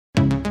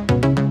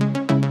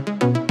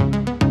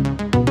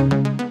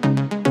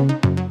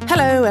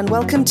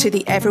welcome to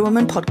the Every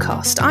Woman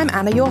podcast. I'm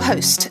Anna, your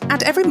host,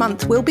 and every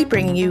month we'll be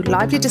bringing you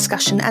lively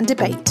discussion and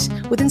debate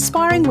with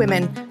inspiring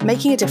women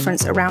making a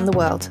difference around the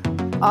world,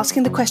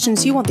 asking the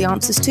questions you want the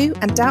answers to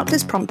and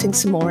doubtless prompting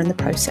some more in the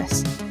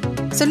process.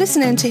 So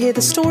listen in to hear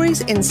the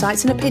stories,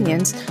 insights and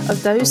opinions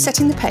of those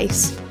setting the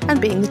pace and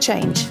being the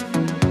change.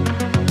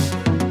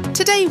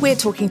 Today we're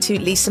talking to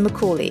Lisa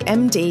McAuley,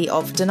 MD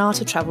of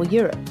Donata Travel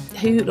Europe,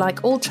 who,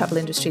 like all travel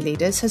industry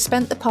leaders, has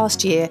spent the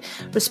past year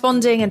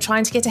responding and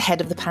trying to get ahead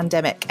of the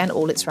pandemic and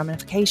all its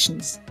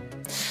ramifications.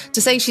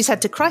 To say she's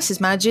had to crisis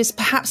manage is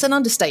perhaps an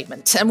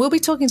understatement, and we'll be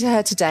talking to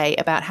her today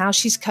about how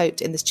she's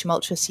coped in this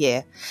tumultuous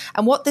year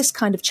and what this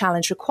kind of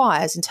challenge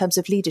requires in terms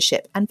of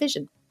leadership and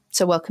vision.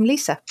 So welcome,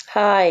 Lisa.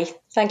 Hi,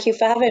 thank you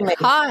for having me.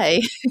 Hi.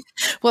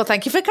 Well,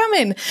 thank you for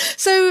coming.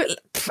 So,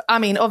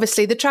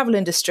 obviously the travel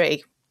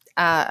industry,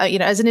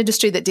 as an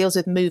industry that deals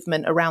with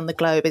movement around the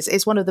globe,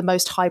 is one of the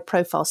most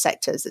high-profile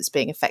sectors that's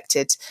being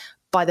affected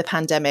by the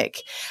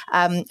pandemic.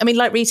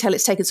 Like retail,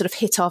 it's taken sort of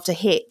hit after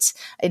hit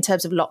in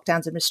terms of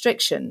lockdowns and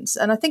restrictions.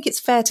 And I think it's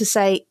fair to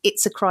say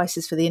it's a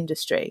crisis for the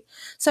industry.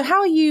 So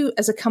how are you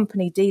as a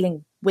company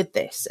dealing with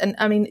this?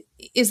 And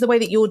is the way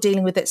that you're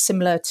dealing with it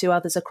similar to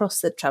others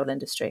across the travel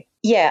industry?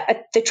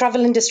 Yeah, the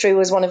travel industry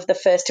was one of the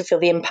first to feel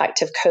the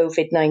impact of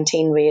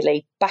COVID-19,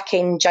 really. Back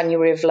in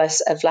January of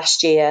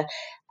last year,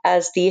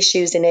 as the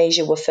issues in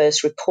Asia were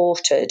first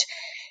reported,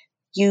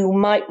 you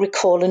might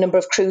recall a number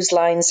of cruise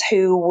lines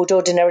who would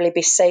ordinarily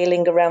be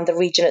sailing around the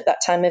region at that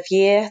time of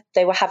year.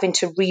 They were having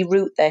to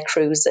reroute their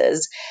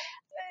cruises.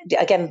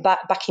 Again,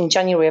 back in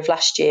January of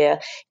last year,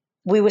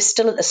 we were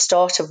still at the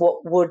start of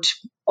what would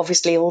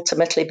obviously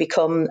ultimately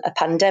become a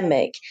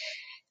pandemic.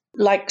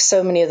 Like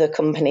so many other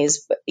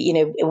companies,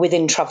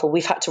 within travel,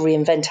 we've had to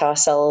reinvent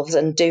ourselves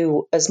and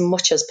do as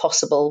much as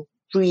possible,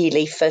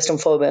 really, first and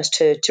foremost,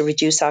 to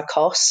reduce our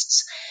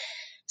costs.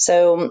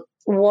 So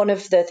one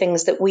of the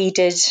things that we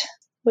did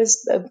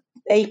was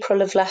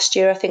April of last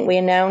year, I think we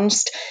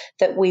announced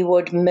that we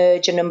would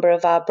merge a number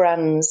of our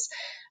brands.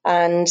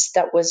 And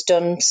that was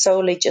done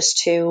solely just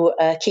to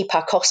keep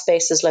our cost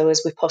base as low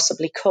as we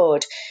possibly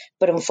could.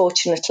 But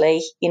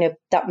unfortunately,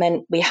 that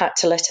meant we had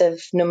to let a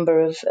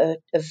number of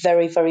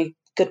very, very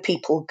good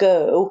people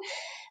go.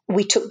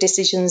 We took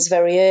decisions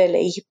very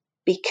early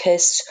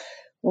because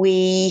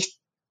we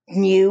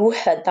knew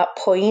at that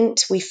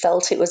point we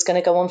felt it was going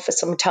to go on for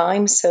some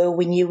time. So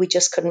we knew we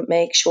just couldn't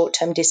make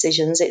short-term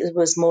decisions. It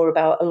was more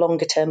about a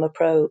longer-term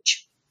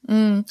approach.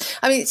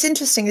 It's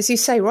interesting, as you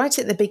say, right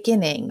at the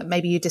beginning,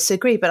 maybe you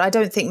disagree, but I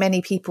don't think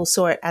many people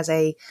saw it as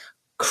a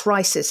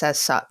crisis as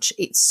such.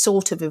 It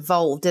sort of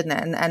evolved, didn't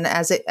it? And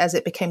as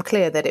it became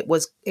clear that it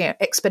was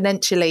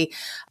exponentially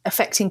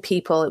affecting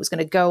people, it was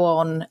going to go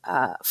on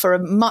for a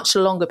much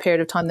longer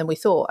period of time than we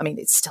thought.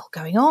 It's still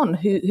going on.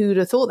 Who would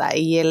have thought that a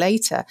year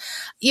later?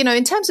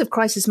 In terms of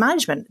crisis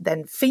management,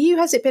 then for you,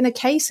 has it been a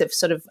case of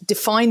sort of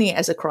defining it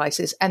as a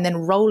crisis and then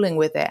rolling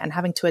with it and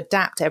having to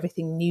adapt to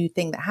everything new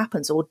thing that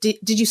happens? Or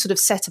did you sort of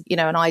set an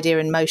idea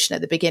in motion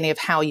at the beginning of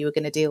how you were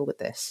going to deal with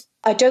this?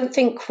 I don't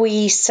think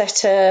we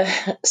set a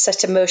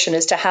motion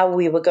as to how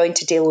we were going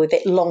to deal with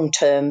it long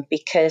term,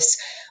 because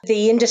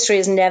the industry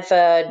has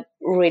never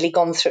really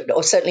gone through,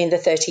 or certainly in the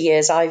 30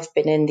 years I've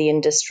been in the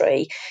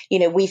industry,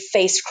 we've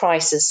faced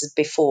crises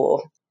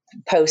before,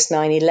 post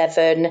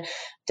 9/11,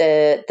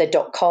 the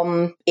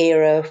dot-com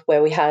era,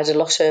 where we had a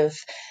lot of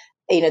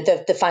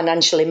the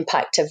financial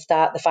impact of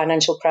that, the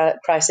financial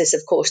crisis,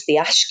 of course, the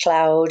ash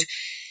cloud.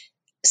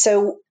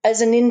 So as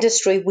an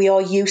industry, we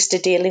are used to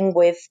dealing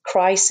with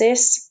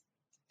crisis.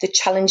 The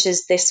challenge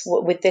is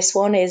with this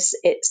one is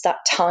it's that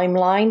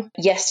timeline.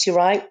 Yes, you're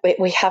right.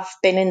 We have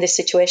been in this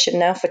situation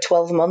now for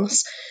 12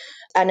 months.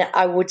 And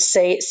I would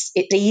say it's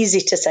easy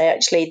to say,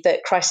 actually,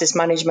 that crisis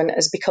management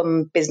has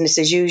become business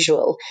as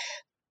usual.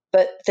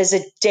 But there's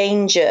a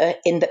danger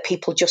in that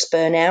people just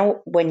burn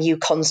out when you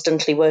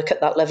constantly work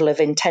at that level of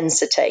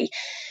intensity.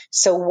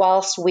 So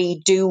whilst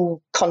we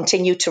do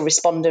continue to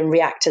respond and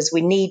react as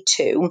we need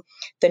to,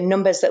 the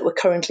numbers that we're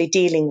currently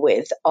dealing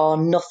with are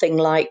nothing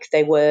like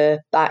they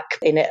were back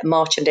in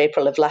March and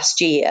April of last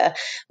year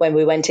when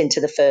we went into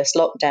the first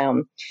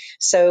lockdown.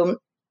 So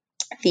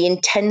the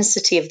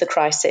intensity of the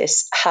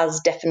crisis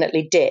has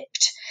definitely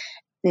dipped.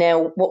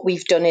 Now, what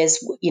we've done is,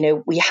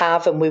 we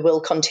have and we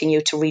will continue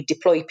to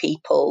redeploy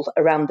people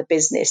around the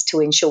business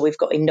to ensure we've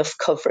got enough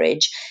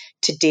coverage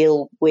to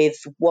deal with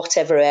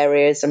whatever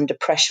area is under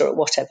pressure at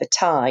whatever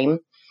time.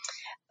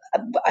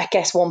 I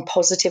guess one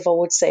positive I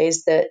would say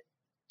is that,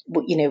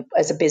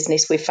 as a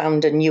business, we've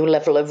found a new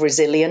level of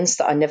resilience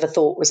that I never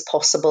thought was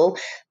possible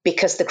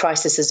because the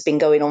crisis has been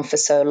going on for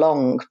so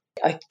long.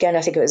 Again,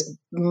 I think it was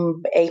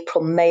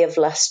April, May of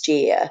last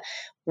year.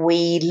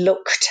 We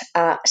looked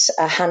at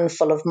a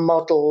handful of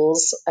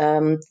models,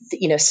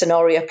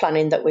 scenario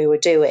planning that we were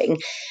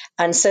doing,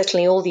 and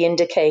certainly all the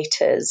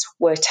indicators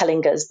were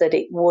telling us that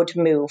it would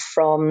move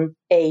from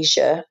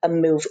Asia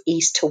and move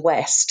east to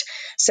west.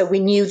 So we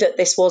knew that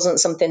this wasn't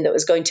something that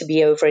was going to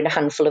be over in a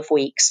handful of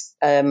weeks,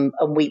 and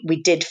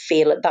we did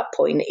feel at that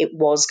point it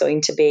was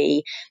going to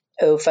be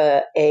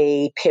over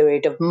a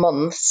period of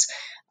months.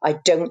 I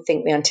don't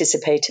think we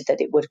anticipated that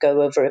it would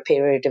go over a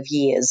period of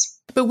years.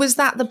 But was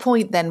that the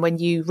point then when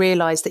you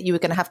realised that you were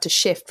going to have to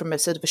shift from a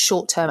sort of a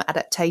short-term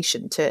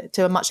adaptation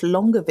to a much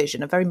longer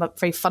vision, a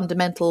very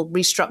fundamental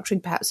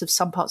restructuring perhaps of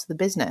some parts of the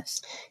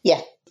business?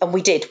 Yeah, and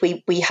we did.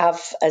 We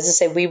have, as I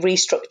say, we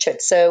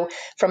restructured. So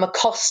from a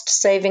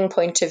cost-saving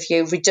point of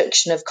view,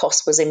 reduction of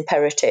cost was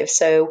imperative.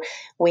 So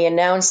we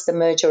announced the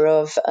merger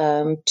of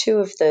two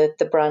of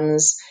the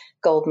brands,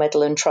 Gold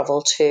Medal and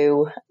Travel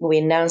 2. We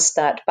announced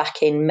that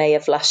back in May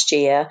of last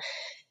year.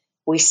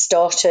 We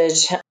started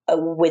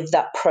with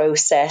that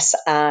process,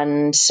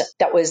 and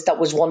that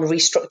was one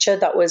restructure.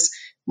 That was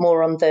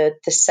more on the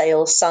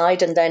sales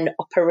side. And then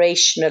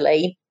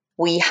operationally,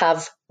 we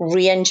have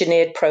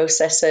re-engineered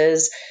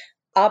processes.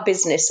 Our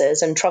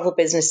businesses and travel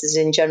businesses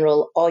in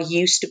general are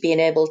used to being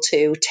able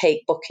to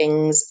take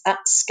bookings at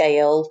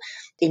scale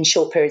in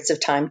short periods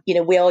of time.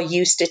 We are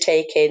used to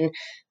taking,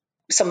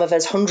 some of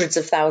us, hundreds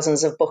of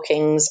thousands of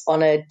bookings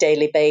on a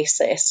daily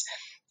basis.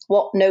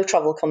 What no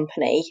travel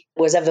company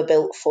was ever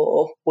built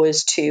for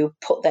was to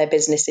put their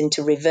business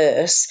into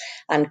reverse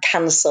and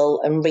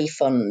cancel and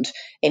refund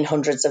in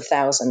hundreds of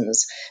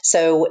thousands.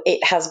 So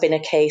it has been a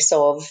case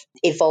of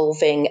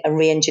evolving and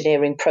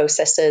re-engineering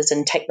processes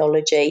and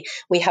technology.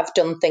 We have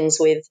done things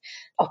with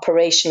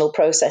operational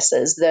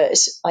processes that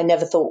I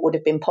never thought would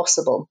have been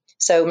possible.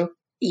 So,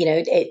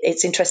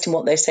 it's interesting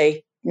what they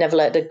say, never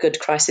let a good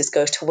crisis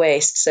go to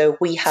waste. So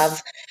we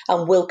have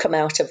and will come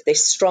out of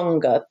this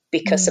stronger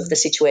because of the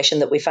situation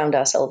that we found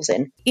ourselves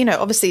in.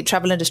 Obviously,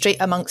 travel industry,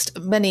 amongst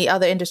many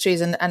other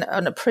industries,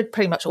 and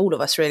pretty much all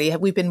of us really,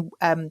 we've been,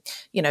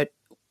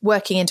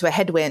 working into a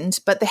headwind.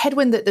 But the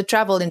headwind that the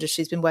travel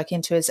industry has been working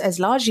into has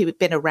largely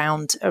been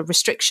around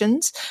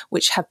restrictions,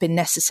 which have been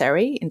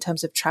necessary in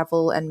terms of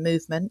travel and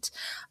movement,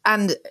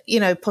 and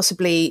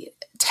possibly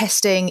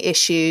testing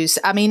issues.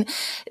 I mean,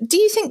 do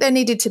you think there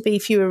needed to be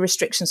fewer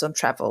restrictions on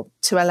travel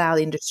to allow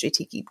the industry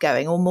to keep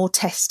going, or more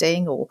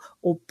testing, or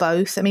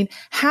both? I mean,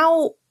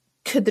 how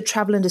could the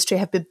travel industry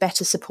have been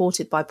better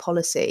supported by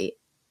policy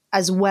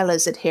as well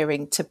as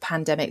adhering to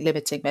pandemic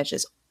limiting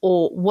measures?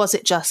 Or was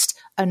it just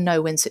a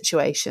no-win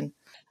situation?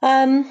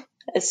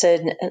 It's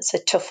a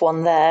tough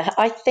one there.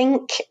 I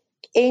think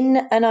in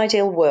an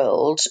ideal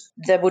world,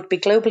 there would be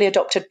globally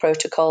adopted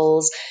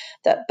protocols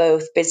that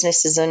both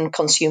businesses and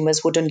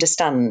consumers would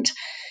understand.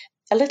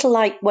 A little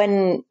like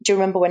do you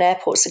remember when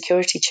airport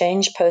security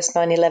changed post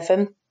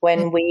 9/11,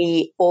 when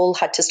we all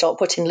had to start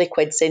putting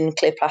liquids in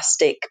clear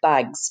plastic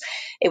bags?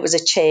 It was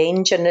a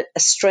change, and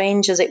as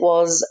strange as it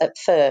was at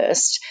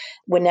first,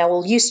 we're now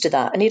all used to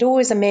that. And it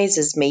always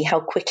amazes me how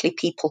quickly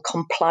people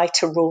comply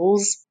to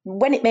rules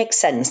when it makes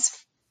sense.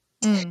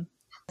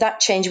 That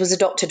change was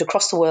adopted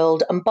across the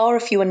world, and bar a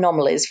few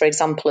anomalies, for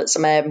example, at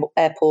some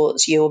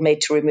airports you're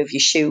made to remove your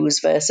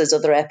shoes versus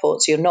other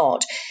airports you're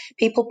not.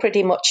 People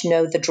pretty much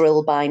know the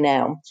drill by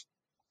now.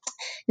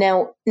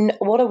 Now,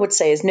 what I would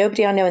say is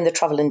nobody I know in the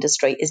travel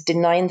industry is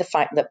denying the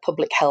fact that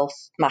public health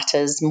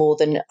matters more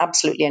than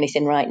absolutely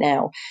anything right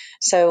now.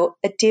 So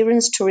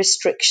adherence to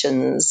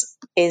restrictions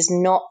is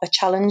not a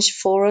challenge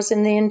for us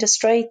in the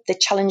industry. The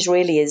challenge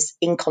really is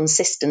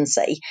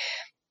inconsistency.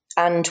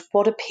 And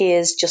what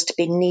appears just to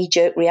be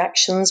knee-jerk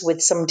reactions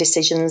with some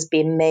decisions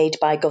being made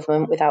by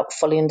government without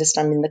fully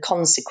understanding the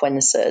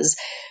consequences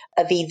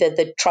of either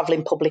the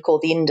travelling public or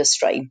the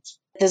industry.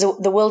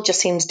 The world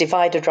just seems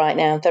divided right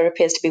now. There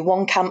appears to be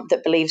one camp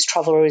that believes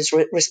travel is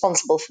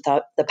responsible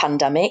for the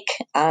pandemic,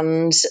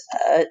 and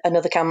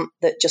another camp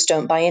that just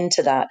don't buy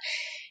into that.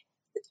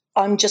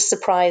 I'm just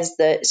surprised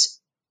that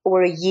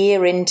we're a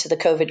year into the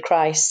COVID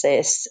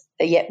crisis,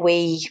 yet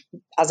we,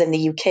 as in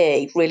the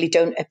UK, really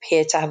don't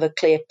appear to have a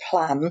clear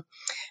plan,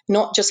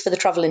 not just for the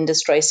travel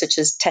industry, such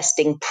as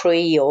testing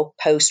pre or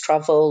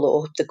post-travel,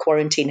 or the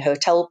quarantine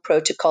hotel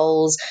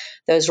protocols.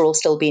 Those are all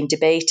still being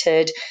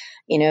debated.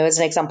 As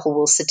an example,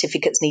 will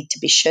certificates need to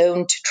be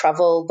shown to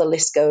travel? The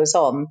list goes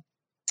on.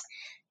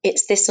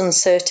 It's this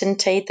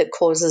uncertainty that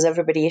causes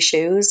everybody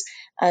issues.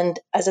 And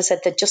as I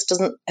said, there just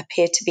doesn't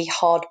appear to be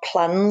hard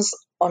plans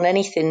on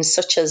anything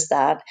such as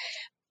that.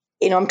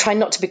 I'm trying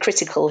not to be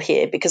critical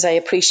here, because I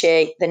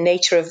appreciate the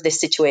nature of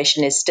this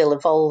situation is still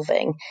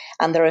evolving.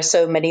 And there are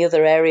so many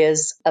other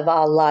areas of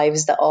our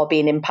lives that are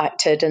being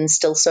impacted, and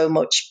still so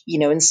much,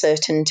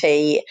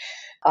 uncertainty.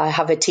 I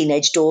have a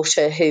teenage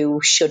daughter who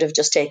should have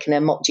just taken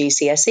a mock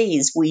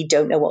GCSEs. We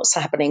don't know what's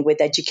happening with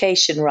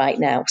education right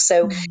now.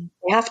 So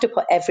we have to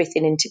put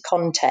everything into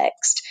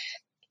context.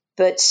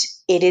 But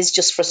it is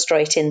just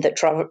frustrating that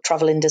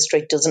travel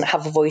industry doesn't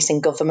have a voice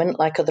in government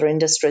like other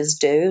industries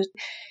do.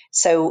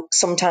 So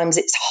sometimes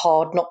it's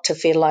hard not to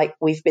feel like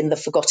we've been the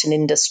forgotten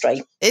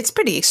industry. It's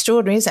pretty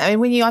extraordinary, isn't it? I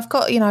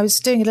mean, I was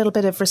doing a little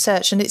bit of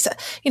research, and it's,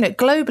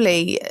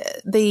 globally,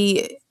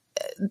 the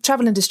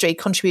travel industry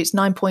contributes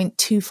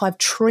 $9.25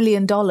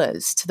 trillion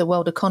to the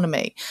world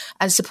economy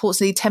and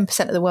supports nearly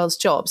 10% of the world's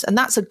jobs. And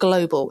that's a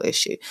global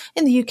issue.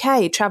 In the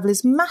UK, travel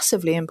is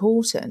massively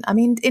important. I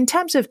mean, in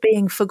terms of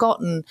being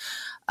forgotten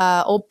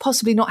or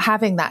possibly not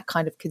having that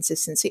kind of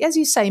consistency, as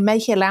you say,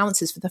 making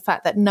allowances for the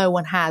fact that no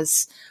one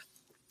has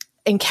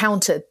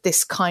encountered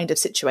this kind of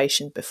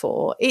situation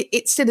before,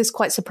 it still is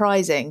quite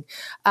surprising.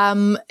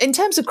 In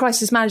terms of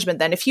crisis management,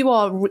 then, if you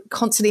are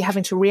constantly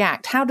having to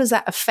react, how does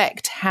that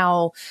affect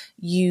how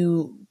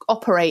you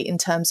operate in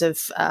terms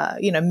of,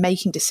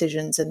 making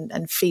decisions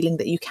and feeling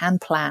that you can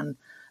plan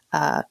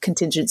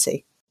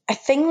contingency? I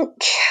think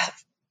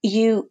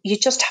you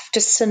just have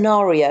to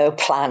scenario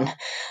plan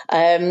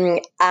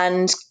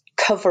and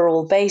cover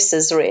all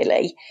bases,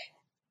 really.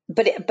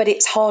 But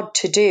it's hard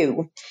to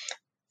do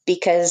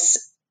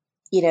because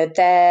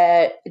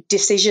their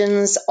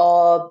decisions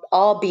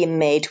are being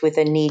made with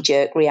a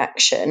knee-jerk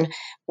reaction.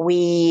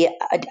 We,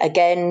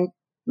 again,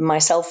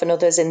 myself and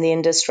others in the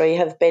industry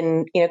have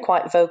been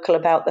quite vocal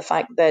about the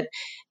fact that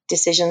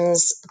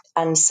decisions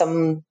and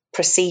some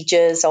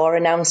procedures are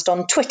announced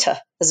on Twitter,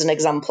 as an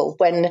example,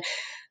 when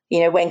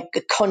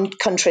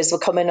countries were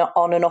coming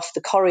on and off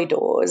the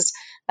corridors.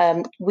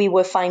 We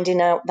were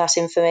finding out that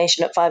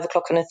information at 5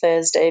 o'clock on a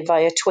Thursday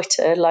via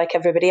Twitter, like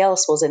everybody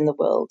else was in the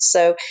world.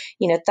 So,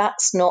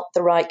 that's not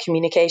the right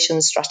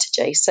communication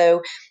strategy.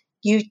 So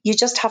you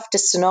just have to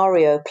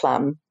scenario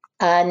plan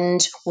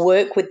and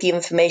work with the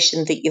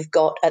information that you've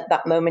got at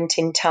that moment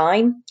in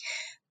time.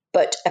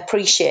 But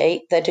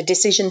appreciate that a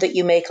decision that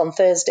you make on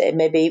Thursday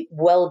may be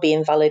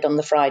invalid on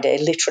the Friday,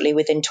 literally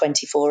within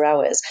 24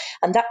 hours.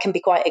 And that can be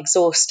quite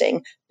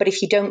exhausting. But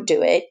if you don't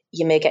do it,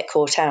 you may get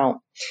caught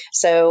out.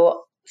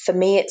 So for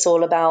me, it's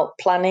all about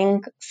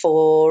planning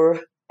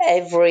for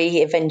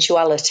every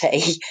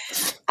eventuality.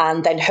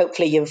 And then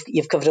hopefully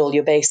you've covered all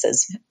your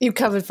bases. You've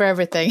covered for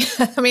everything.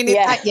 I mean,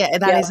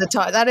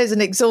 that is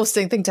an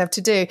exhausting thing to have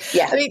to do.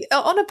 Yeah. I mean,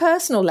 on a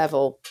personal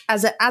level,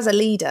 as a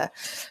leader,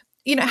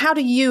 how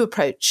do you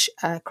approach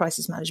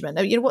crisis management?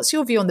 What's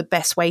your view on the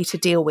best way to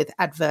deal with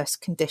adverse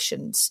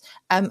conditions?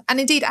 And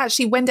indeed,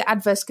 actually, when do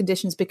adverse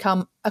conditions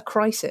become a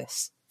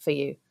crisis for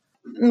you?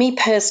 Me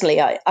personally,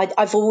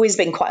 I've always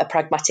been quite a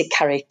pragmatic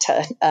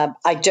character.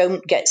 I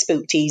don't get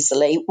spooked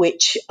easily,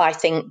 which I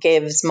think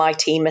gives my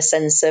team a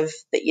sense of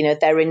that,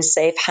 they're in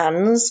safe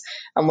hands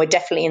and we're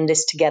definitely in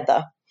this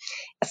together.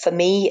 For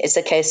me, it's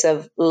a case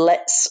of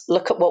let's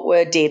look at what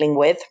we're dealing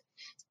with.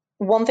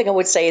 One thing I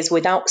would say is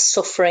without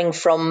suffering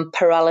from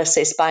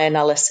paralysis by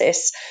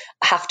analysis,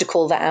 I have to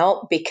call that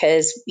out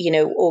because,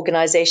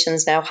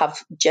 organizations now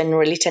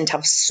generally tend to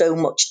have so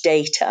much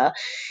data,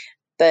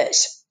 but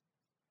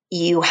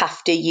you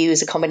have to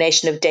use a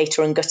combination of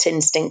data and gut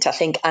instinct, I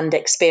think, and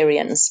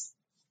experience.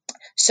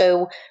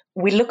 So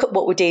we look at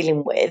what we're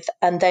dealing with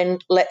and then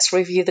let's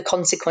review the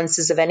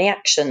consequences of any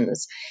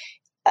actions.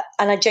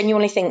 And I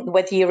genuinely think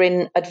whether you're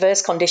in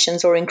adverse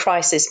conditions or in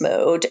crisis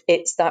mode,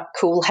 it's that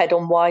cool head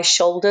on wise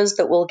shoulders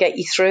that will get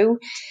you through.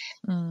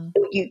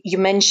 You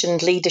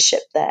mentioned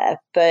leadership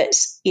there, but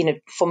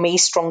for me,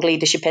 strong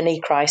leadership in any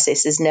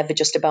crisis is never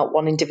just about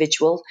one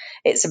individual.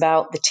 It's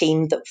about the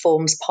team that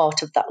forms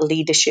part of that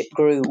leadership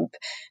group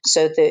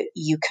so that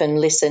you can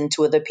listen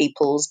to other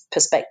people's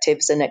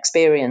perspectives and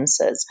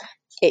experiences.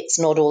 It's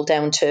not all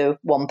down to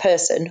one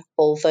person,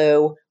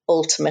 although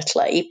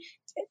ultimately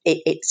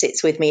it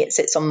sits with me, it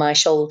sits on my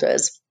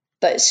shoulders,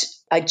 but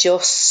I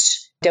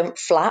just don't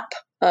flap.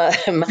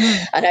 And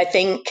I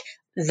think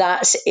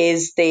that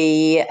is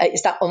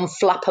it's that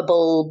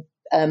unflappable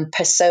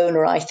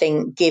persona, I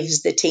think,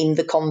 gives the team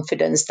the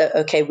confidence that,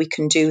 okay, we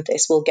can do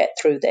this, we'll get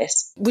through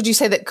this. Would you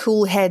say that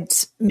cool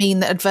heads mean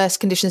that adverse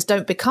conditions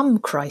don't become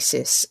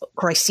crises,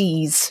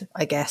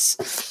 I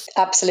guess?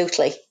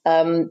 Absolutely.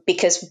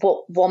 Because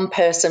what one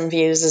person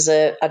views as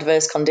an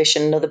adverse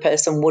condition, another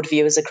person would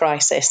view as a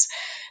crisis.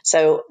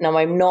 So now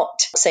I'm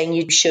not saying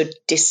you should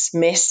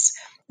dismiss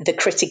the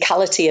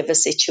criticality of a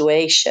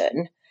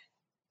situation,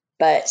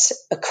 but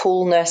a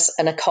coolness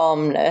and a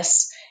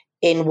calmness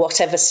in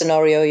whatever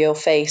scenario you're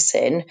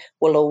facing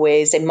will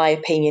always, in my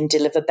opinion,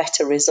 deliver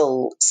better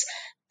results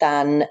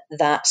than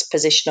that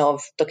position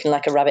of looking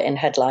like a rabbit in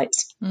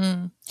headlights.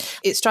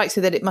 It strikes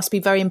me that it must be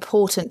very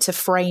important to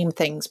frame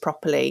things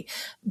properly,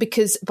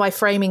 because by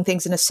framing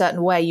things in a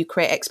certain way, you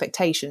create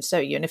expectations,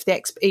 don't you? And if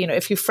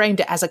if you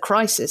framed it as a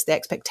crisis, the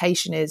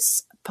expectation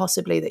is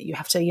possibly that you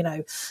have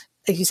to,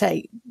 as you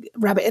say,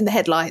 rabbit in the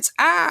headlights.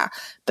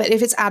 But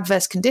if it's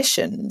adverse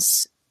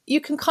conditions, you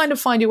can kind of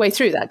find your way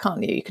through that,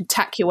 can't you? You can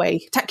tack your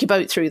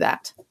boat through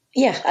that.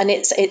 Yeah, and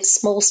it's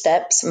small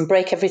steps and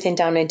break everything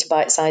down into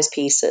bite-sized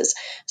pieces.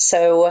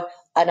 So,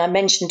 and I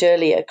mentioned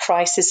earlier,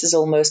 crisis has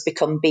almost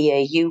become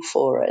BAU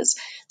for us.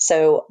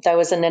 So there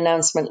was an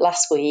announcement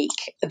last week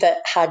that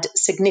had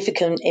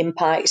significant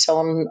impact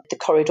on the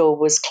corridor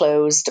was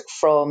closed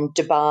from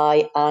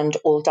Dubai and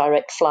all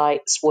direct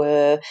flights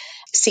were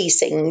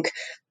ceasing.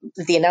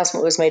 The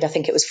announcement was made, I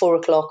think it was 4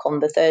 o'clock on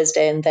the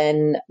Thursday, and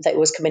then that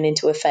was coming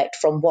into effect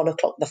from 1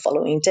 o'clock the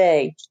following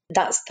day.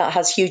 That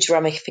has huge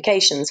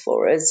ramifications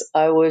for us.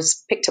 I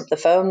picked up the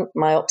phone,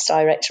 my ops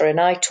director and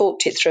I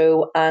talked it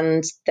through,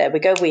 and there we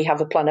go. We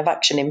have a plan of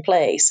action in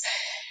place.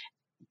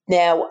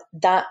 Now,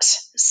 that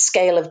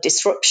scale of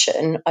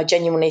disruption, I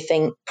genuinely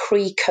think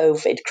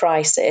pre-COVID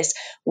crisis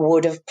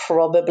would have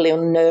probably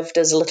unnerved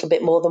us a little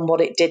bit more than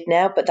what it did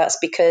now. But that's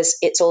because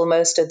it's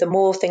almost the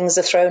more things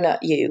are thrown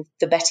at you,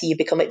 the better you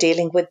become at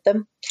dealing with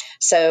them.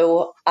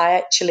 So I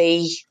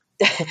actually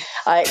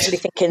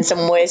think in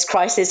some ways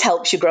crisis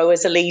helps you grow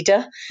as a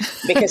leader,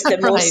 because the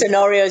more Right.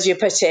 scenarios you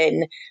put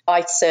in,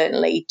 I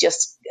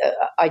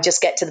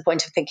just get to the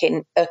point of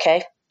thinking,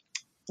 okay,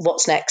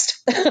 what's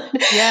next?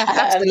 Yeah,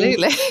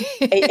 absolutely.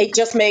 It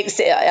just makes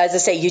it, as I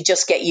say, you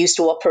just get used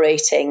to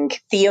operating.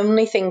 The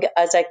only thing,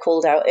 as I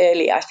called out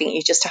earlier, I think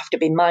you just have to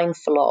be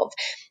mindful of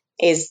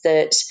is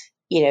that,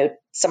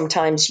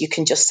 sometimes you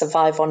can just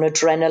survive on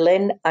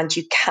adrenaline, and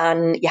you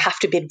have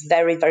to be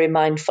very, very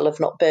mindful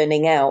of not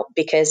burning out,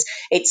 because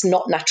it's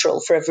not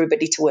natural for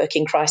everybody to work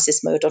in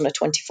crisis mode on a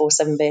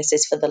 24/7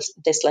 basis for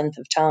this length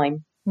of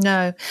time.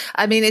 No,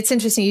 I mean, it's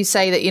interesting you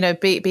say that,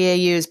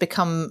 BAU has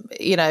become,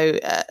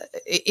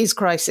 is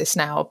crisis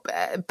now,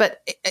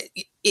 but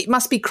it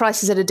must be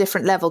crisis at a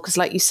different level, because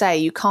like you say,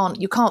 you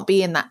can't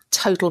be in that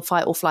total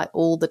fight or flight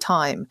all the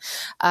time.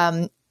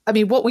 I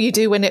mean, what will you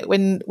do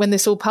when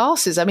this all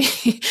passes? I mean,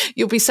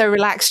 you'll be so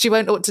relaxed, you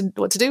won't know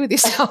what to do with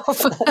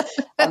yourself.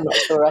 I'm not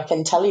sure I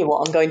can tell you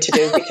what I'm going to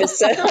do,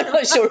 because I'm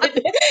not sure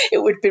it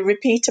would be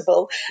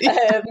repeatable.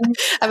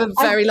 Have a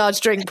very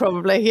large drink,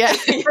 probably. Yeah,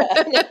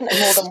 yeah,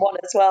 more than one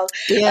as well.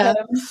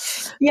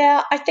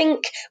 Yeah, I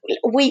think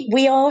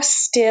we are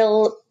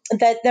still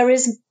there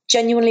is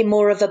genuinely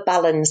more of a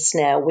balance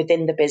now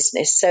within the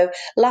business. So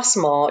last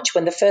March,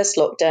 when the first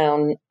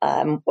lockdown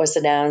was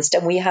announced,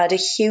 and we had a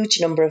huge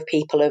number of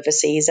people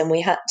overseas, and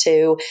we had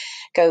to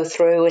go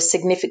through a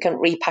significant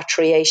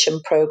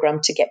repatriation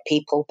program to get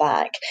people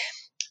back.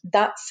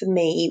 That for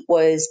me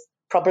was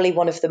probably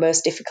one of the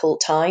most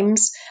difficult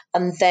times.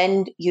 And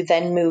then you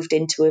moved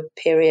into a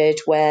period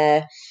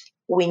where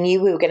we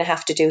knew we were going to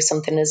have to do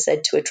something, as I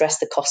said, to address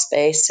the cost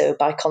base. So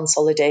by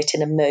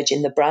consolidating and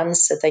merging the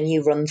brands, so then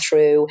you run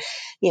through,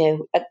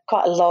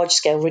 quite a large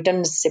scale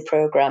redundancy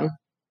program.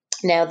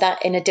 Now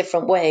that in a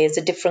different way is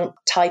a different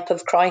type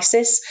of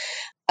crisis.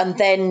 And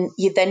then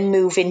you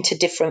move into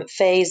different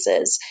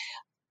phases.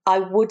 I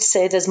would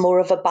say there's more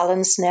of a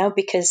balance now,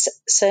 because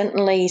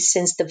certainly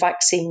since the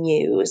vaccine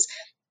news,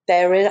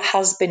 there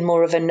has been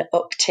more of an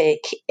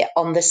uptick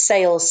on the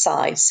sales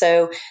side.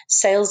 So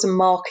sales and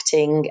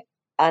marketing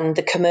and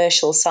the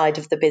commercial side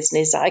of the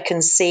business, I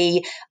can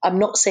see, I'm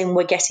not saying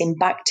we're getting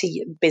back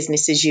to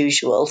business as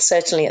usual,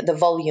 certainly at the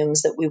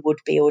volumes that we would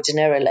be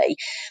ordinarily,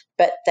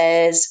 but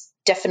there's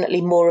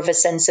definitely more of a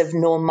sense of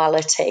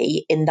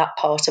normality in that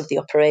part of the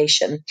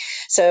operation.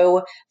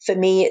 So for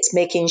me, it's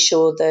making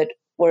sure that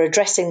we're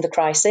addressing the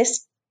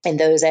crisis in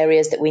those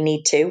areas that we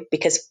need to,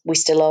 because we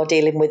still are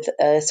dealing with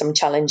some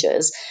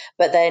challenges,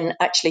 but then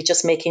actually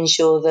just making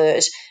sure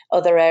that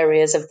other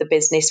areas of the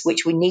business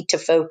which we need to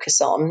focus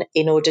on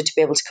in order to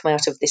be able to come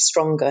out of this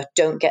stronger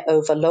don't get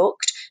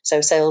overlooked. So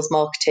sales,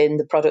 marketing,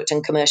 the product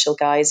and commercial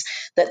guys,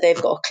 that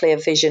they've got a clear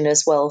vision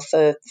as well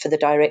for the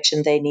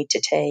direction they need to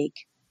take.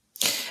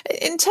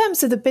 In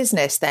terms of the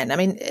business then, I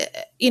mean,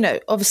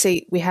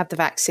 obviously we have the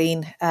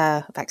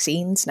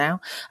vaccines now.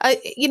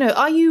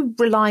 Are you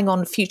relying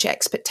on future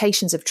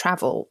expectations of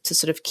travel to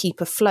sort of keep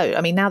afloat?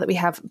 I mean, now that we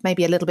have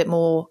maybe a little bit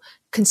more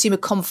consumer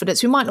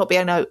confidence, we might not be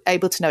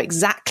able to know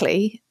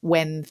exactly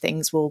when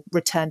things will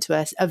return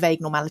to a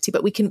vague normality,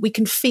 but we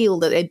can feel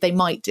that they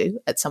might do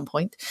at some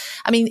point.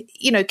 I mean,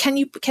 can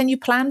you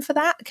plan for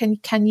that?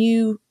 Can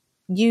you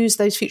use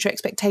those future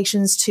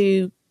expectations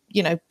to,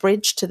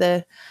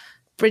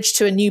 bridge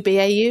to a new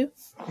BAU?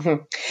 Mm-hmm.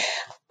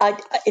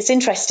 It's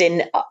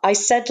interesting. I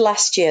said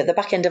last year, the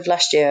back end of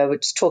last year, I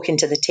was talking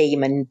to the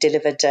team and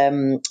delivered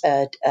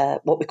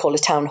what we call a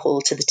town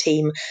hall to the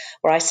team,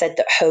 where I said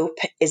that hope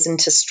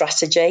isn't a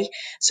strategy.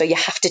 So you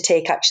have to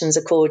take actions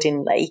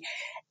accordingly.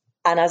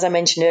 And as I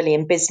mentioned earlier,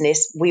 in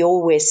business, we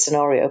always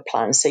scenario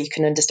plan, so you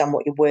can understand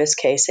what your worst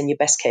case and your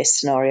best case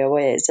scenario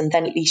is. And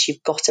then at least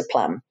you've got a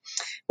plan.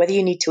 Whether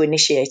you need to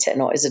initiate it or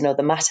not is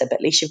another matter, but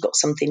at least you've got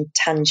something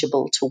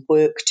tangible to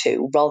work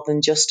to, rather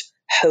than just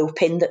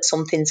hoping that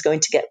something's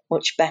going to get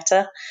much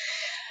better.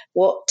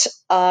 What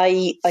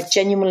I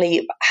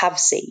genuinely have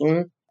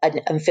seen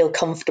and feel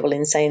comfortable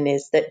in saying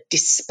is that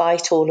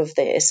despite all of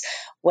this,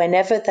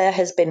 whenever there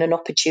has been an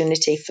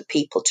opportunity for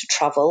people to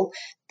travel,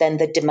 then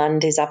the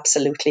demand is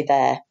absolutely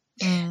there.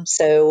 Mm.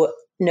 So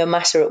no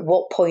matter at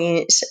what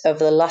point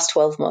over the last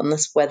 12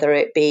 months, whether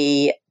it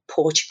be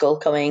Portugal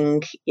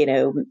coming,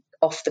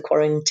 off the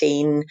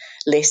quarantine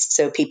list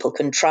so people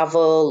can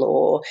travel,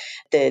 or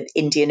the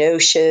Indian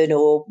Ocean,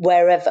 or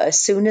wherever,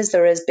 as soon as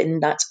there has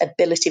been that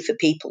ability for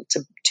people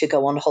to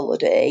go on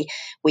holiday,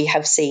 we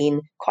have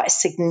seen quite a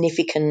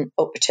significant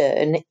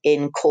upturn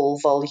in call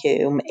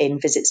volume,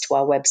 in visits to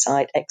our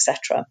website,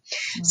 etc.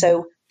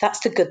 So that's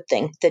the good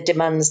thing. The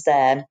demand's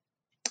there.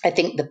 I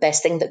think the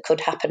best thing that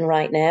could happen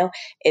right now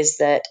is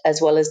that,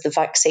 as well as the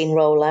vaccine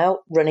rollout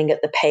running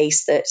at the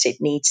pace that it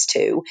needs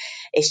to,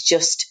 it's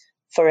just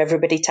for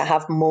everybody to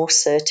have more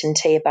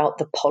certainty about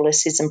the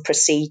policies and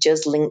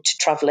procedures linked to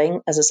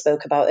travelling, as I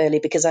spoke about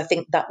earlier, because I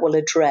think that will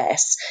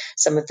address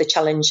some of the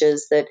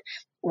challenges that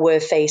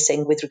we're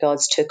facing with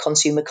regards to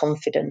consumer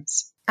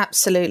confidence.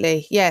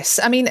 Absolutely. Yes.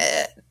 I mean,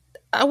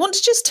 I want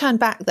to just turn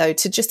back though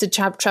to just the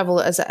travel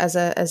as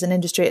an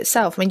industry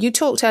itself. I mean, you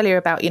talked earlier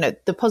about,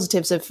 the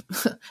positives of,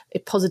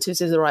 if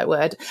positives is the right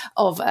word,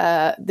 of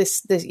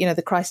this,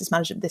 the crisis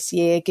management this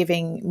year,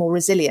 giving more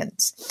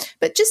resilience.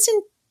 But just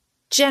in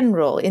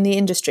general in the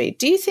industry,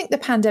 do you think the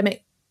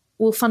pandemic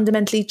will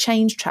fundamentally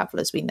change travel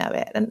as we know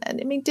it? And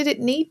I mean, did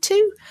it need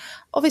to?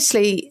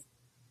 Obviously,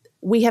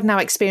 we have now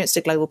experienced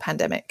a global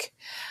pandemic.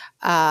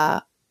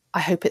 I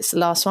hope it's the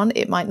last one.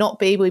 It might not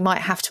be. We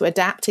might have to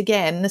adapt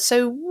again.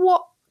 So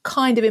what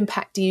kind of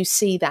impact do you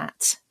see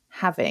that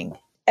having?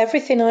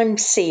 Everything I'm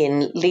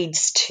seeing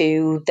leads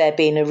to there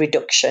being a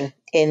reduction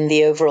in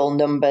the overall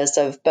numbers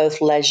of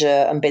both leisure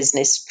and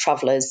business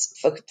travellers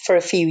for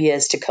a few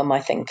years to come,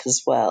 I think,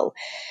 as well.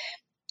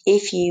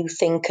 If you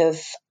think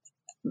of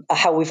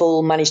how we've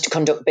all managed to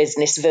conduct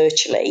business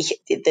virtually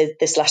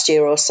this last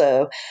year or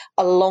so,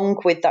 along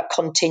with that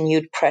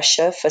continued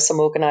pressure for some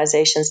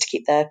organisations to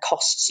keep their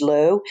costs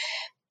low,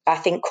 I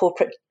think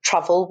corporate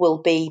travel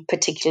will be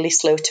particularly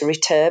slow to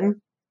return.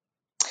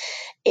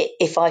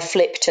 If I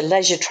flip to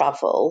leisure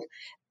travel,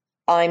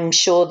 I'm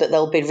sure that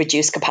there'll be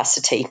reduced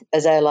capacity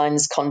as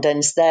airlines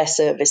condense their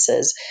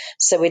services.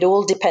 So it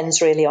all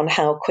depends really on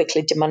how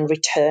quickly demand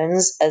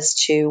returns as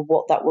to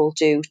what that will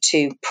do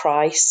to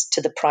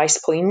the price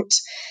point.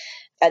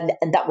 And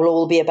that will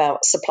all be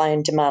about supply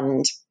and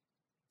demand.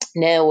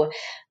 Now,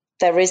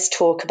 there is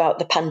talk about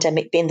the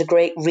pandemic being the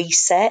great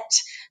reset.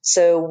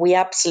 So we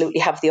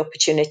absolutely have the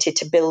opportunity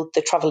to build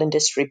the travel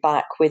industry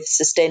back, with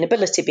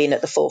sustainability being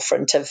at the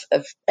forefront of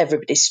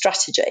everybody's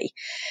strategy.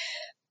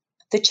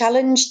 The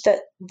challenge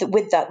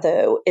with that,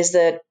 though, is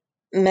that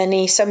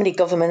so many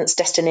governments,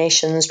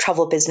 destinations,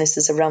 travel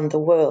businesses around the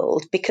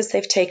world, because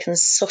they've taken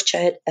such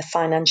a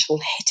financial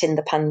hit in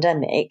the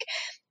pandemic,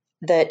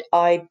 that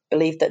I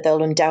believe that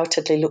they'll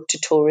undoubtedly look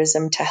to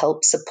tourism to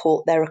help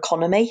support their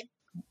economy.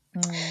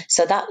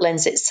 So that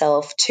lends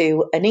itself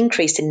to an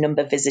increase in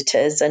number of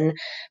visitors and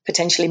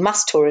potentially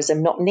mass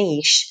tourism, not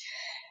niche.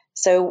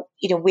 So,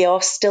 we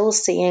are still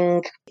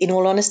seeing, in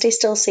all honesty,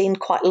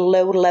 quite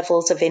low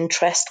levels of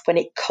interest when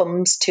it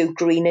comes to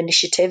green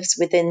initiatives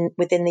within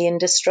the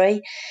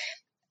industry.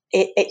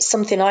 It's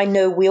something I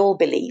know we all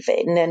believe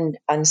in,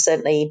 and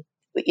certainly,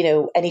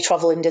 any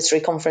travel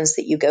industry conference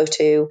that you go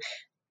to,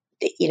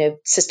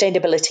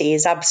 sustainability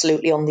is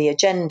absolutely on the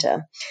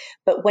agenda.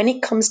 But when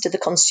it comes to the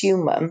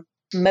consumer,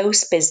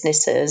 most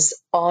businesses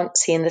aren't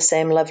seeing the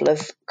same level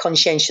of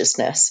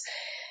conscientiousness.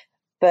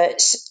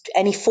 But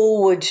any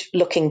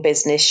forward-looking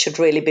business should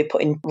really be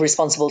putting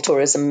responsible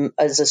tourism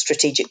as a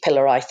strategic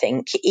pillar, I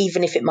think,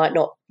 even if it might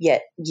not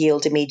yet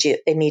yield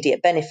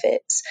immediate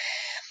benefits.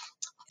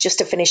 Just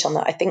to finish on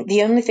that, I think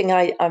the only thing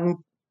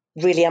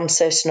I'm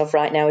certain of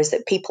right now is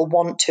that people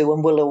want to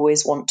and will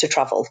always want to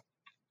travel.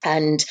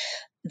 And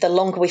the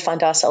longer we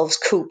find ourselves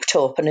cooped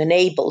up and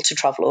unable to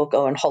travel or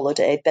go on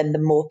holiday, then the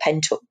more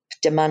pent-up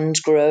demand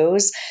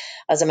grows.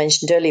 As I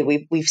mentioned earlier,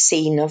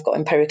 I've got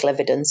empirical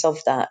evidence of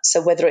that.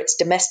 So whether it's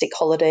domestic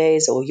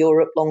holidays or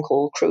Europe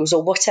long-haul cruise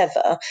or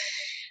whatever,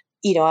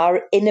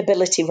 our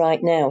inability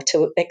right now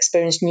to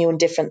experience new and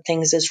different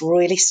things has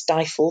really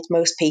stifled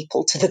most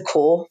people to the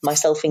core,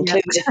 myself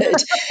included.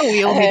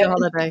 We all need a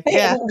holiday.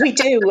 Yeah, we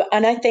do.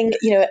 And I think,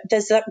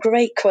 there's that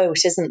great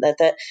quote, isn't there,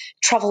 that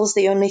travel's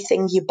the only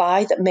thing you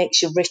buy that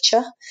makes you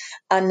richer.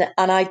 And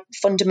I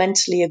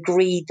fundamentally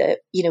agree that,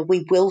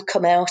 we will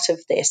come out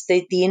of this.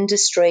 The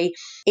industry,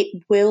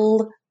 it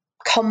will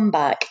come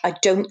back. I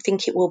don't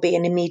think it will be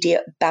an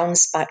immediate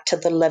bounce back to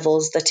the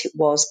levels that it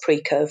was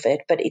pre-COVID,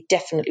 but it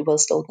definitely will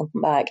still come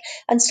back,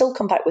 and still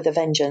come back with a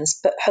vengeance.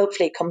 But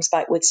hopefully it comes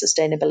back with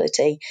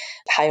sustainability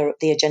higher up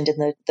the agenda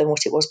than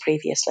what it was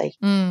previously.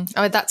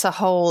 Oh, that's a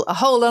whole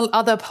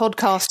other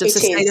podcast of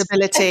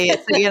sustainability.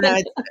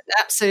 It's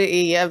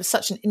absolutely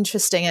such an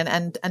interesting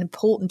and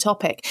important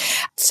topic.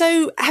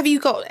 So have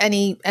you got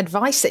any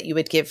advice that you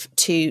would give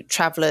to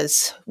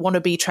travellers,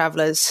 wannabe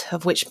travellers,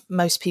 of which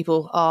most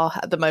people are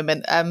at the moment?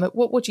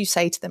 What would you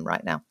say to them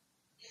right now?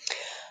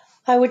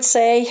 I would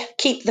say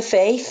keep the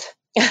faith.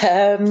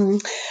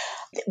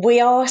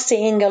 We are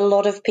seeing a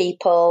lot of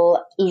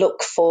people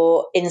look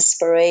for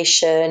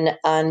inspiration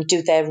and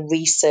do their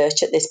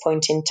research at this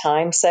point in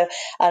time.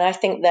 And I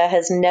think there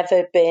has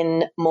never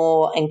been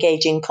more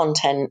engaging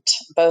content,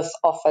 both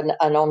offline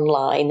and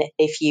online.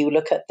 If you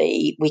look at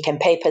the weekend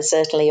papers,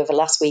 certainly over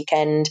last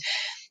weekend,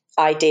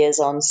 ideas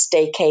on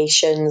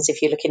staycations.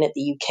 If you're looking at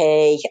the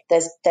UK,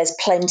 there's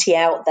plenty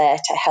out there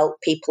to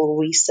help people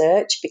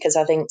research, because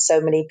I think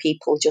so many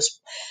people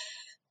just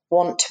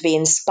want to be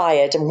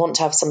inspired and want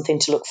to have something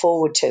to look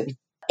forward to.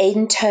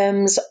 In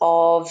terms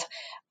of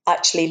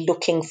actually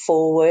looking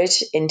forward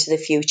into the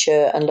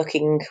future and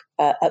looking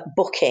at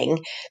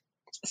booking,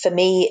 for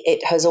me,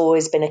 it has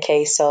always been a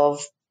case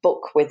of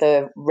book with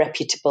a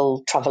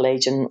reputable travel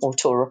agent or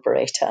tour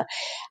operator.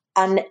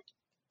 And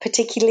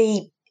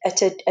particularly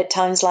at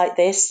times like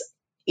this,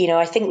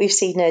 I think we've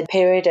seen a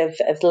period of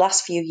the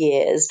last few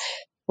years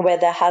where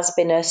there has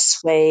been a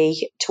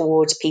sway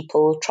towards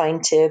people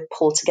trying to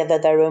pull together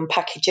their own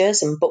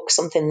packages and book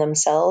something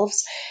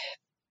themselves.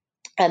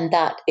 And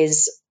that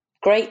is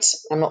great.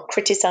 I'm not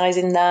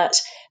criticizing that.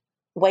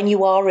 When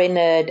you are in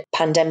a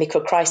pandemic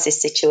or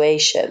crisis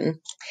situation,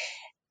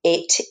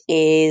 it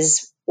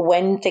is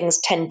when things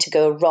tend to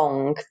go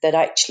wrong that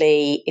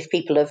actually, if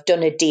people have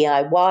done a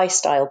DIY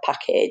style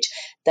package,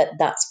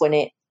 that's when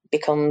it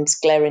becomes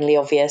glaringly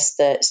obvious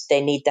that they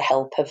need the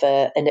help of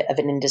an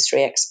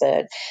industry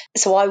expert.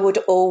 So I would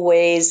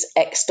always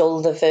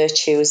extol the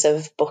virtues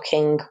of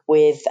booking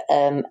with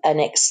an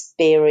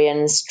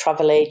experienced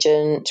travel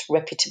agent,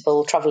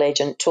 reputable travel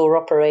agent, tour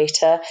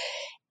operator.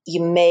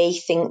 You may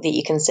think that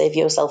you can save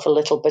yourself a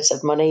little bit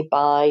of money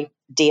by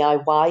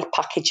DIY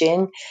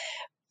packaging,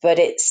 but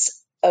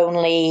it's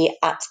only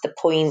at the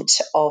point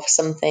of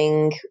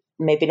something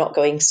maybe not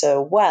going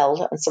so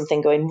well and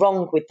something going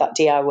wrong with that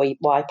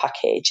DIY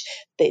package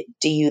that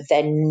do you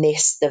then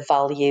miss the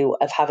value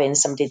of having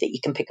somebody that you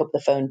can pick up the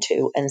phone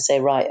to and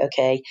say, right,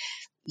 okay,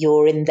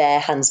 you're in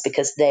their hands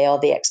because they are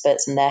the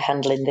experts and they're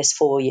handling this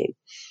for you.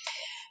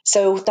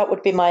 So that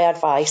would be my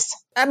advice.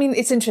 I mean,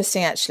 it's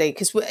interesting, actually,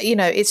 because,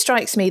 it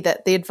strikes me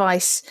that the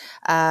advice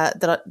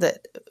that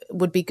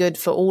would be good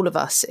for all of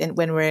us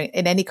when we're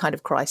in any kind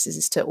of crisis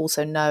is to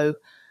also know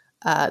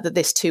that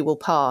this too will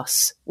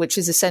pass, which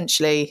is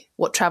essentially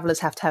what travellers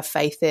have to have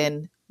faith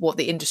in, what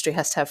the industry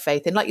has to have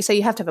faith in. Like you say,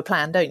 you have to have a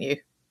plan, don't you?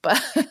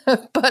 But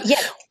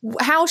yeah.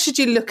 How should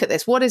you look at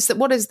this? What is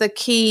the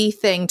key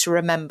thing to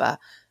remember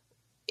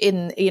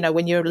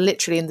when you're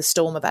literally in the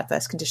storm of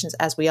adverse conditions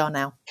as we are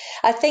now?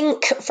 I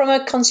think from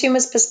a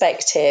consumer's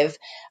perspective,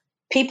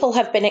 people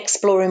have been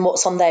exploring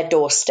what's on their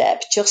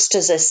doorstep just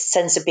as a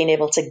sense of being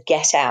able to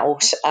get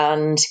out.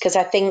 And because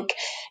I think,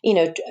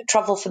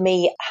 travel for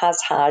me has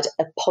had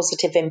a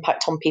positive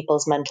impact on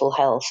people's mental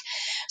health.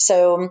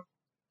 So,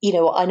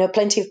 I know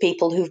plenty of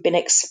people who've been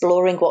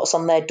exploring what's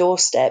on their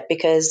doorstep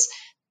because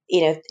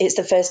it's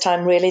the first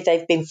time really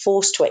they've been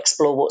forced to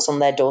explore what's on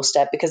their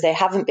doorstep because they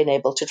haven't been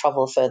able to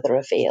travel further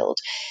afield.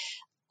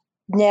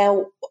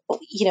 Now,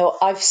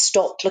 I've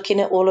stopped looking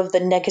at all of the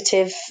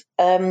negative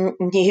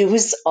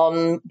news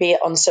be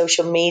it on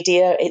social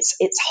media.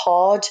 It's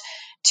hard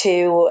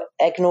to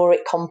ignore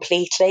it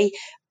completely,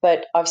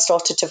 but I've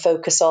started to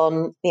focus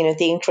on,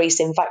 the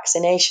increase in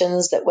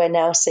vaccinations that we're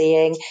now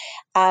seeing.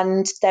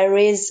 And there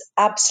is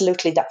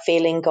absolutely that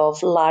feeling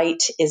of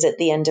light is at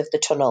the end of the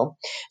tunnel.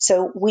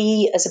 So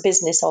we as a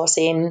business are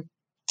seeing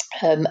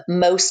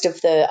most of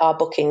our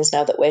bookings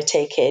now that we're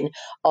taking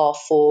are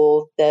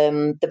for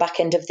the back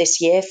end of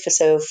this year,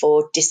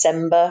 for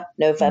December,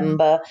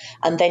 November,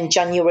 and then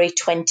January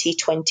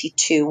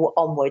 2022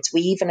 onwards.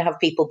 We even have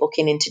people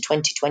booking into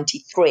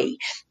 2023.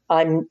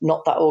 I'm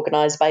not that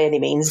organised by any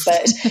means,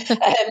 but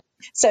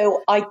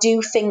so I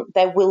do think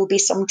there will be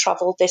some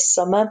travel this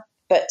summer.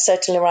 But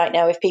certainly right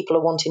now, if people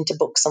are wanting to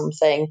book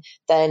something,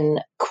 then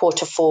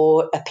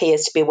Q4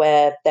 appears to be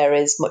where there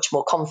is much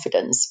more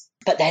confidence.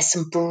 But there's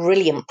some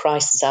brilliant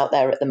prices out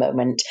there at the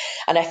moment.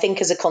 And I think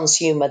as a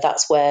consumer,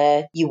 that's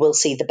where you will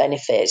see the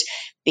benefit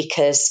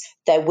because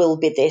there will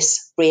be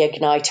this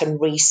reignite and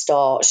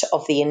restart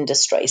of the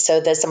industry. So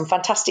there's some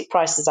fantastic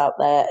prices out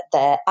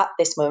there at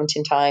this moment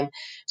in time.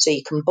 So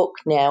you can book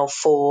now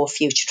for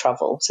future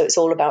travel. So it's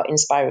all about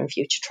inspiring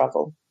future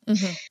travel.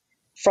 Mm-hmm.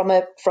 From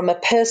a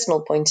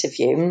personal point of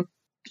view,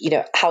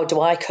 how do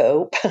I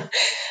cope?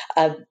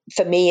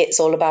 For me, it's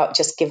all about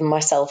just giving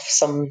myself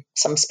some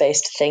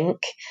space to think.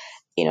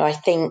 I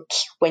think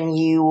when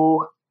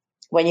you're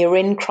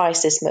in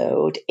crisis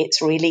mode,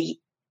 it's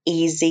really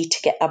easy to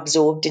get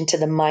absorbed into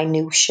the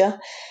minutiae,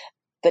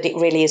 but it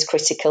really is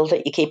critical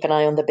that you keep an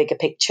eye on the bigger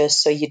picture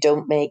so you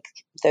don't make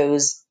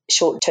those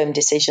short-term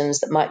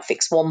decisions that might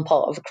fix one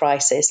part of a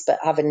crisis but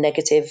have a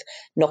negative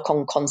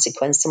knock-on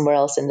consequence somewhere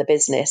else in the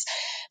business.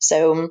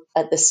 So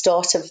at the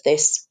start of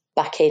this,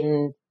 back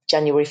in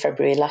January,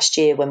 February last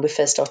year, when we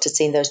first started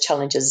seeing those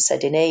challenges, as I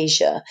said, in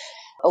Asia,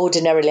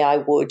 ordinarily I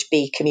would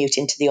be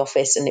commuting to the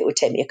office and it would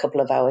take me a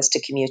couple of hours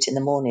to commute in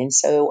the morning.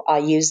 So I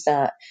used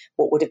that,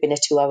 what would have been a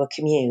 2-hour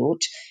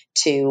commute,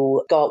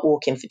 to go out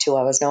walking for 2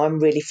 hours. Now I'm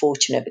really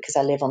fortunate because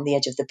I live on the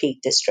edge of the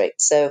Peak District.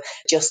 So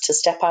just to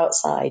step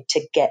outside,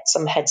 to get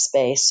some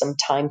headspace, some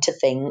time to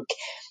think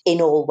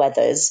in all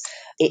weathers,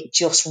 it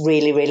just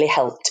really, really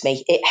helped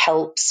me. It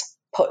helps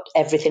put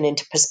everything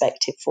into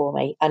perspective for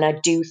me. And I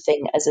do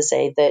think, as I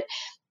say, that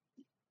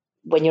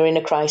when you're in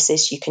a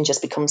crisis, you can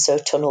just become so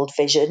tunneled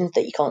vision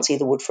that you can't see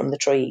the wood from the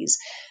trees.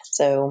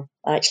 So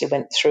I actually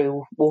went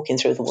through walking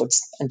through the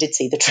woods and did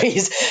see the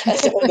trees.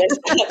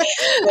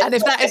 And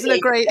if that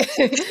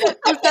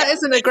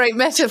isn't a great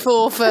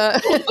metaphor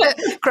for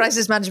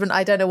crisis management,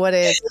 I don't know what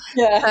is.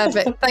 Yeah.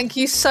 Perfect. Thank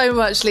you so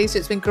much, Lisa.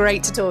 It's been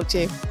great to talk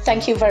to you.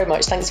 Thank you very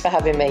much. Thanks for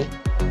having me.